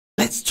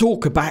Let's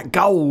talk about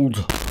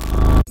gold.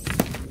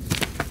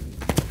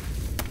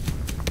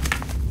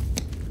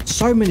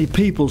 So many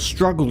people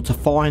struggle to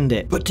find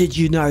it, but did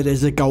you know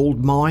there's a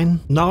gold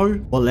mine?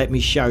 No? Well, let me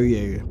show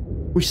you.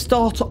 We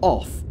start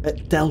off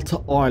at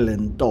Delta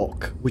Island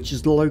Dock, which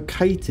is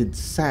located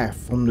south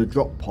from the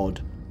drop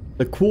pod.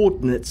 The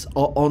coordinates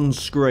are on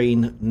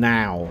screen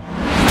now.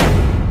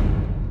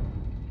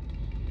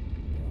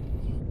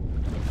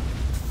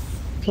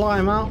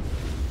 Climb up.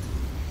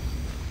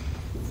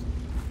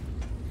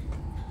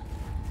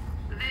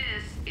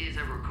 This is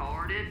a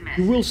recorded message.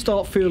 You will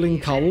start feeling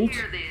cold,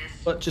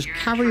 but just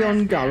carry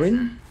on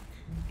going.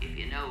 If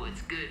you know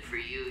what's good for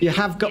you, You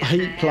have got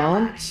heat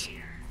plants,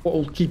 what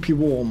will keep you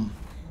warm.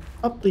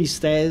 Up these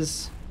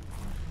stairs.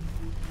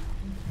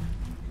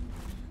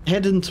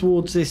 Heading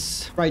towards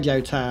this radio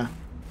tower.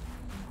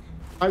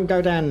 Don't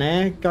go down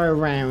there, go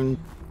around.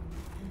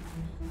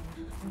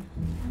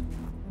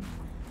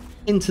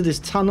 Into this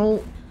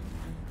tunnel.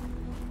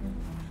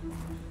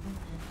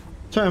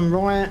 Turn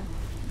right.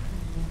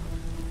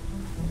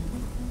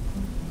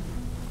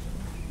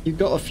 You've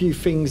got a few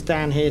things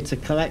down here to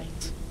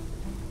collect.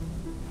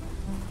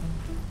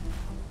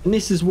 And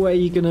this is where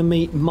you're going to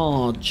meet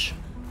Marge.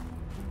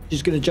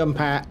 She's going to jump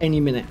out any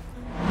minute.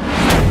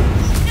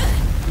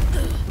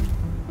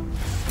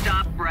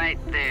 Stop right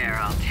there,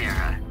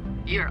 Altera.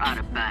 You're out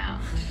of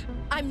bounds.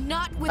 I'm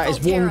not with That is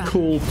Altera. one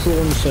cool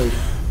prawn suit.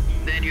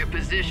 Then your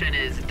position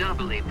is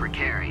doubly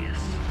precarious.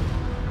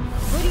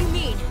 What do you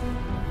mean?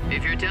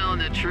 If you're telling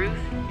the truth,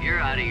 you're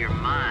out of your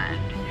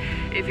mind.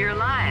 If you're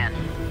lying,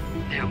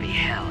 there'll be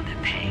hell to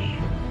pay.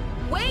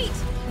 Wait!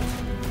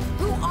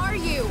 Who are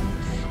you?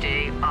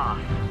 Stay off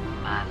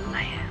my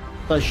land.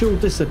 So she'll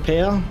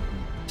disappear.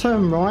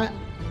 Turn right,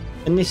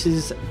 and this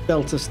is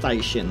Delta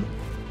Station.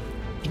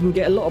 You can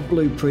get a lot of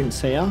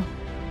blueprints here.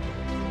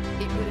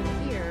 It would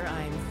appear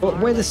I'm But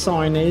far where the less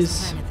sign on this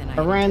is, planet than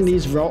I around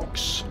these anticipated.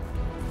 rocks,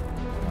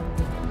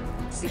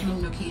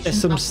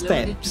 there's some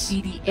steps.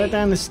 Go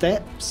down the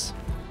steps.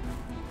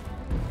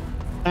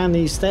 Down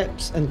these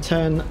steps and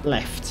turn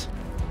left.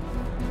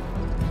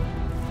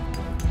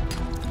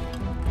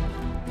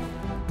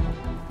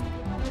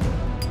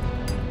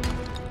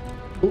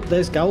 Oh,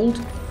 there's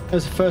gold.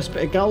 There's the first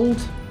bit of gold.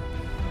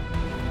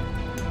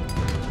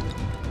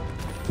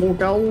 More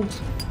gold.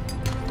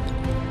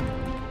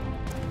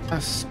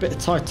 That's a bit of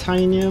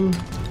titanium.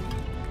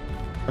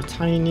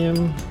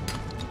 Titanium.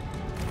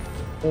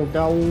 More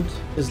gold.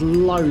 There's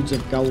loads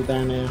of gold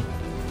down here.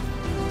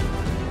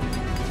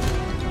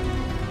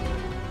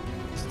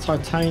 It's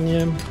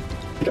titanium.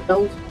 You got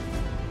gold.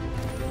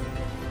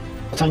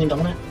 Titanium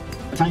down it.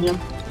 Titanium.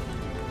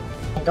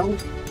 More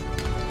gold.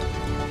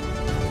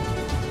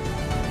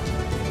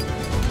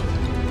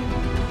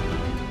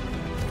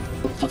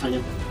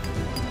 Titanium.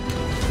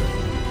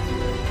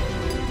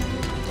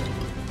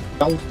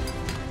 Gold.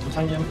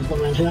 Titanium. There's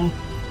one around here.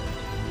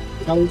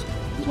 Gold.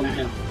 There's one out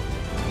here.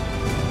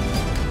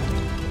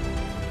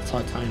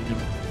 Titanium.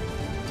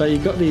 So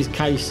you've got these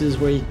cases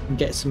where you can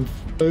get some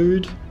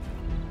food.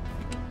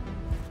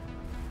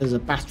 There's a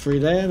battery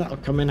there that'll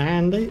come in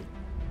handy.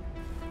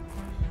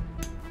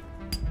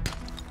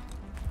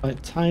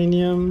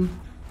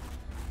 Titanium.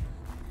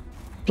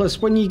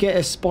 Plus, when you get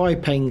a spy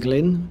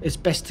penguin, it's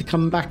best to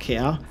come back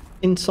here.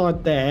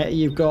 Inside there,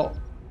 you've got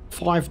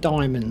 5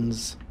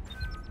 diamonds.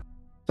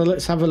 So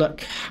let's have a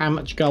look how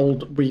much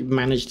gold we've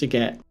managed to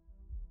get.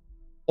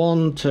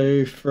 1,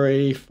 2,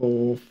 3,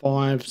 4,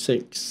 5,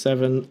 6,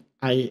 7,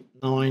 8,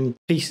 9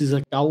 pieces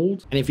of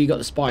gold. And if you got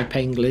the spy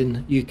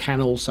penguin, you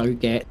can also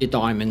get your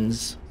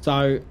diamonds.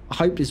 So I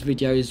hope this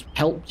video has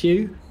helped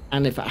you.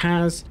 And if it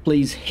has,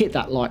 please hit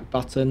that like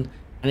button.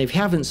 And if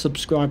you haven't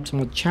subscribed to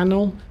my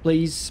channel,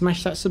 please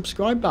smash that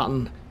subscribe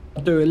button.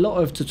 I do a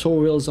lot of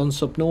tutorials on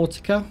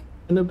Subnautica,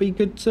 and it'll be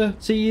good to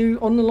see you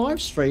on the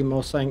live stream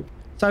or something.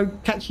 So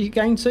catch you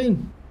again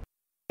soon.